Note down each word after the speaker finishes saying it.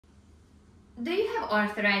Do you have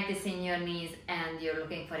arthritis in your knees and you're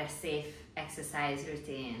looking for a safe exercise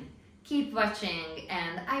routine? Keep watching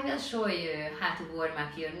and I will show you how to warm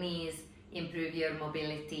up your knees, improve your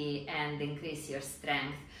mobility and increase your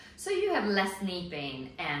strength so you have less knee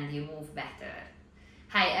pain and you move better.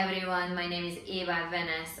 Hi everyone, my name is Eva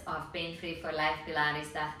Wennes of PainFree For Life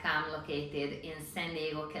Pilates.com, located in San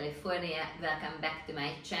Diego, California. Welcome back to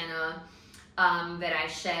my channel where I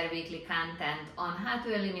share weekly content on how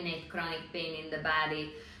to eliminate chronic pain in the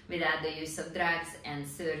body without the use of drugs and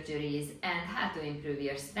surgeries, and how to improve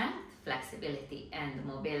your strength, flexibility and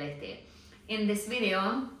mobility. In this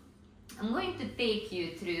video, I'm going to take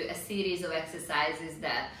you through a series of exercises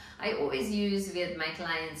that I always use with my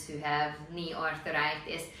clients who have knee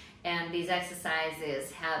arthritis, and these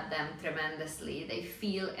exercises help them tremendously. They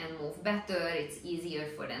feel and move better. It's easier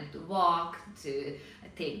for them to walk, to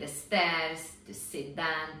take the stairs, to sit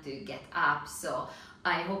down, to get up. So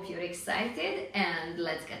I hope you're excited and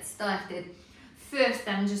let's get started. First,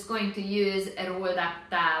 I'm just going to use a rolled up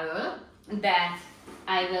towel that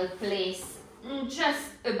I will place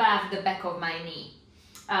just above the back of my knee.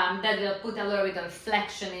 That will put a little bit of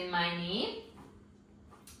flexion in my knee.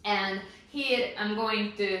 And here I'm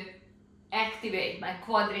going to activate my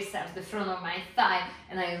quadriceps, the front of my thigh,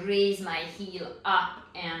 and I raise my heel up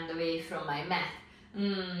and away from my mat.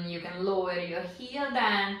 You can lower your heel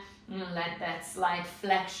down, let that slight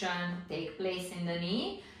flexion take place in the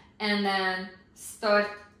knee, and then start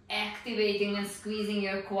activating and squeezing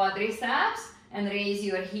your quadriceps and raise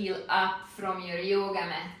your heel up from your yoga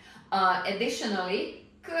mat. Additionally,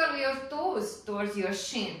 curl your toes towards your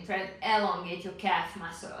shin, try to elongate your calf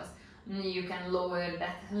muscles. You can lower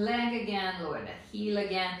that leg again, lower that heel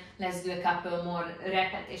again. Let's do a couple more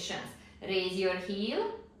repetitions. Raise your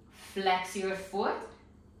heel, flex your foot,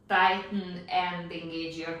 tighten and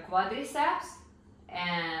engage your quadriceps,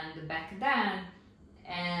 and back down,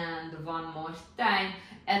 and one more time.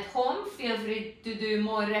 At home, feel free to do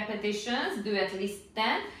more repetitions, do at least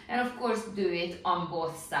 10, and of course do it on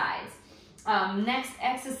both sides. Next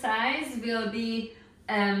exercise will be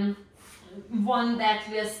one that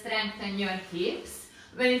will strengthen your hips.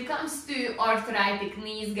 When it comes to arthritic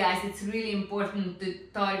knees, guys, it's really important to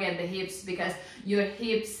target the hips because your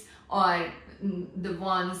hips are the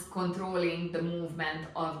ones controlling the movement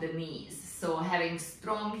of the knees. So having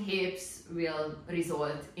strong hips will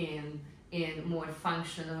result in more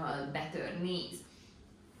functional, better knees.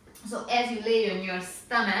 So as you lay on your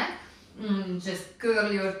stomach, just curl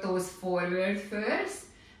your toes forward first,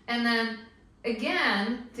 and then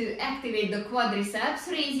again, to activate the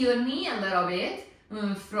quadriceps, raise your knee a little bit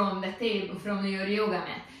from the table, from your yoga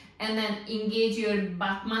mat, and then engage your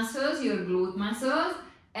butt muscles, your glute muscles,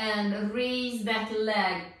 and raise that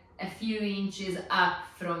leg a few inches up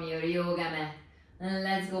from your yoga mat. And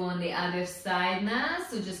let's go on the other side now.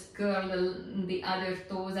 So just curl the other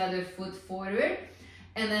toes, other foot forward,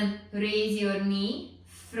 and then raise your knee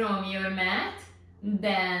from your mat,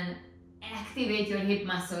 then activate your hip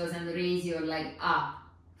muscles and raise your leg up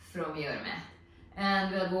from your mat.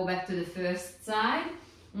 And we'll go back to the first side.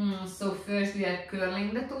 So first we are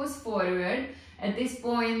curling the toes forward. At this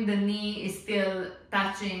point the knee is still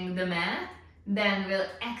touching the mat. Then we'll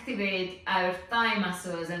activate our thigh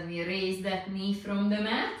muscles and we raise that knee from the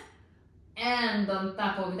mat. And on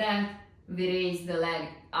top of that, we raise the leg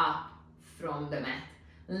up from the mat.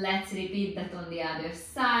 Let's repeat that on the other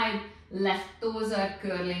side. Left toes are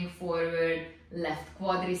curling forward, left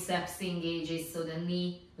quadriceps engages so the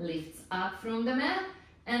knee lifts up from the mat,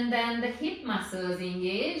 and then the hip muscles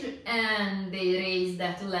engage and they raise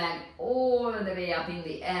that leg all the way up in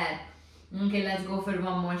the air. Okay, let's go for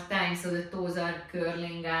one more time. So the toes are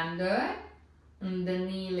curling under, and the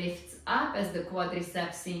knee lifts up as the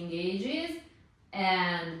quadriceps engages,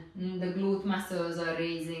 and the glute muscles are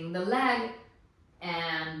raising the leg,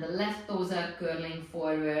 and the left toes are curling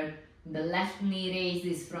forward. The left knee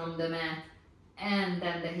raises from the mat, and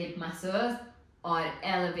then the hip muscles are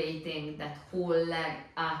elevating that whole leg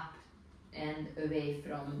up and away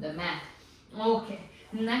from the mat. Okay,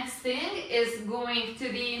 next thing is going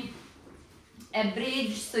to be a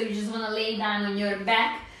bridge. So you just want to lay down on your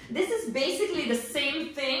back. This is basically the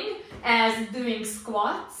same thing as doing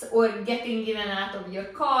squats or getting in and out of your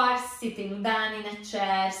car, sitting down in a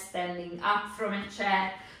chair, standing up from a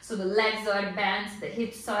chair. So the legs are bent, the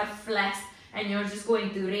hips are flexed, and you're just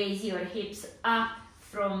going to raise your hips up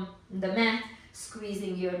from the mat,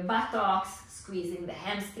 squeezing your buttocks, squeezing the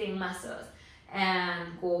hamstring muscles,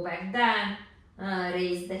 and go back down,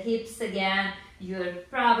 raise the hips again. You're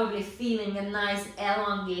probably feeling a nice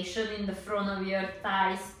elongation in the front of your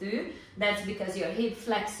thighs too. That's because your hip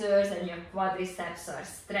flexors and your quadriceps are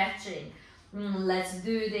stretching. Let's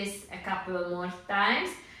do this a couple more times.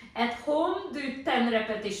 At home, do 10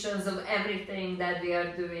 repetitions of everything that we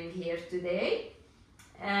are doing here today.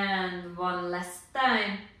 And one last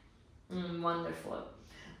time. Wonderful.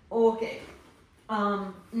 Okay.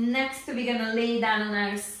 Next, we're gonna lay down on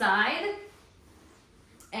our side.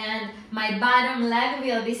 And my bottom leg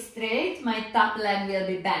will be straight, my top leg will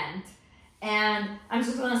be bent. And I'm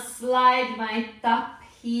just gonna slide my top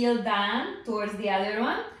heel down towards the other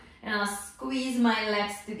one. And I'll squeeze my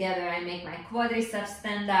legs together. I make my quadriceps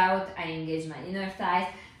stand out. I engage my inner thighs.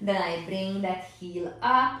 Then I bring that heel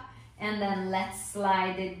up. And then let's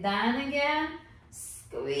slide it down again.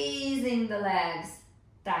 Squeezing the legs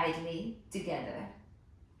tightly together.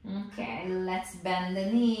 Okay, let's bend the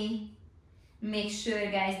knee. Make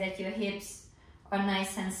sure, guys, that your hips are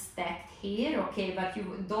nice and stacked here. Okay, what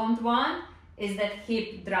you don't want is that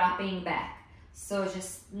hip dropping back. So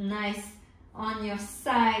just nice on your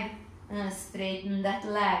side, straighten that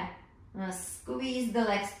leg, squeeze the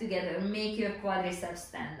legs together, make your quadriceps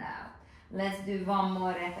stand out. Let's do one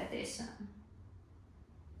more repetition.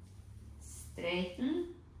 Straighten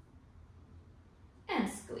and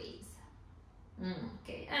squeeze.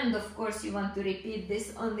 Okay, and of course you want to repeat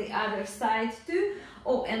this on the other side too.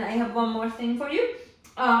 Oh, and I have one more thing for you.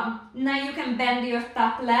 Now you can bend your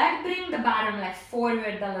top leg, bring the bottom leg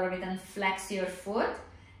forward a little bit and flex your foot.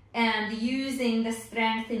 And using the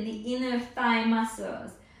strength in the inner thigh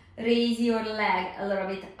muscles, raise your leg a little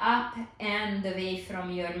bit up and away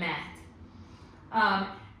from your mat.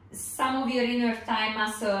 Some of your inner thigh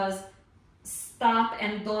muscles stop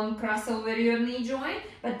and don't cross over your knee joint,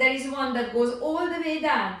 but there is one that goes all the way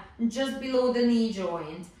down, just below the knee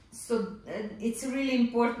joint. So it's really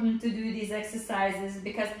important to do these exercises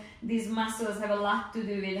because these muscles have a lot to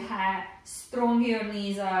do with how strong your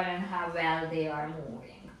knees are and how well they are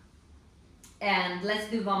moving. And let's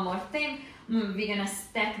do one more thing. We're gonna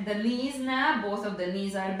stack the knees now. Both of the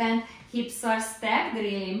knees are bent, hips are stacked,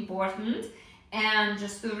 really important. And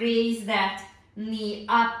just to raise that knee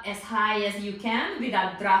up as high as you can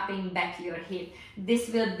without dropping back your hip. This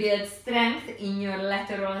will build strength in your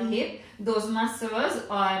lateral hip. Those muscles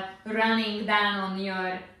are running down on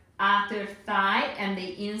your outer thigh and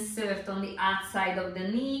they insert on the outside of the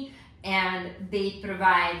knee and they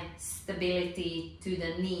provide stability to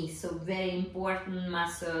the knee. So very important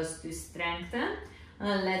muscles to strengthen.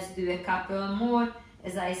 Let's do a couple more.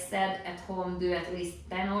 As I said, at home do at least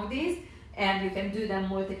 10 of these. And you can do them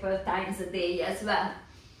multiple times a day as well.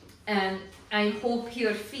 And I hope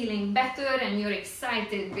you're feeling better and you're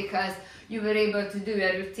excited because you were able to do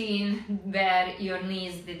a routine where your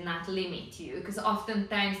knees did not limit you. Because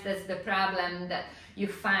oftentimes that's the problem, that you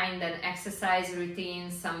find an exercise routine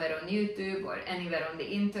somewhere on YouTube or anywhere on the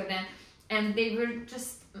internet and they were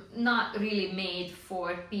just not really made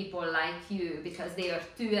for people like you because they are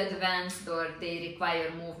too advanced or they require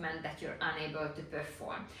movement that you're unable to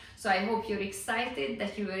perform. So I hope you're excited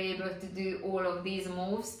that you were able to do all of these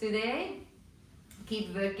moves today.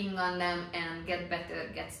 Keep working on them and get better,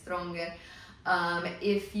 get stronger.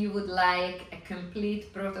 If you would like a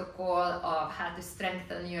complete protocol of how to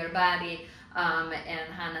strengthen your body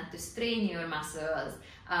and how not to strain your muscles,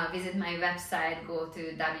 visit my website, go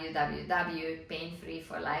to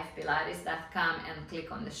www.PainFreeForLifePilates.com and click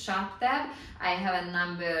on the shop tab. I have a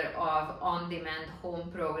number of on-demand home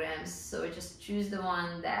programs, so just choose the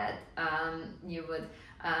one that you would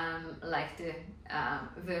like to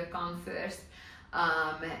work on first.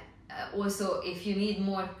 Also, if you need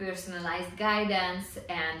more personalized guidance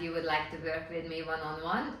and you would like to work with me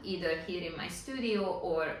one-on-one, either here in my studio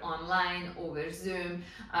or online over Zoom,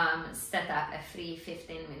 set up a free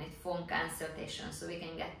 15-minute phone consultation so we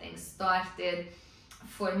can get things started.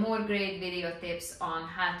 For more great video tips on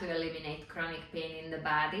how to eliminate chronic pain in the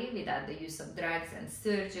body without the use of drugs and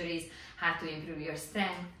surgeries, how to improve your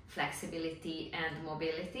strength, flexibility and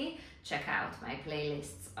mobility, check out my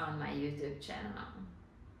playlists on my YouTube channel.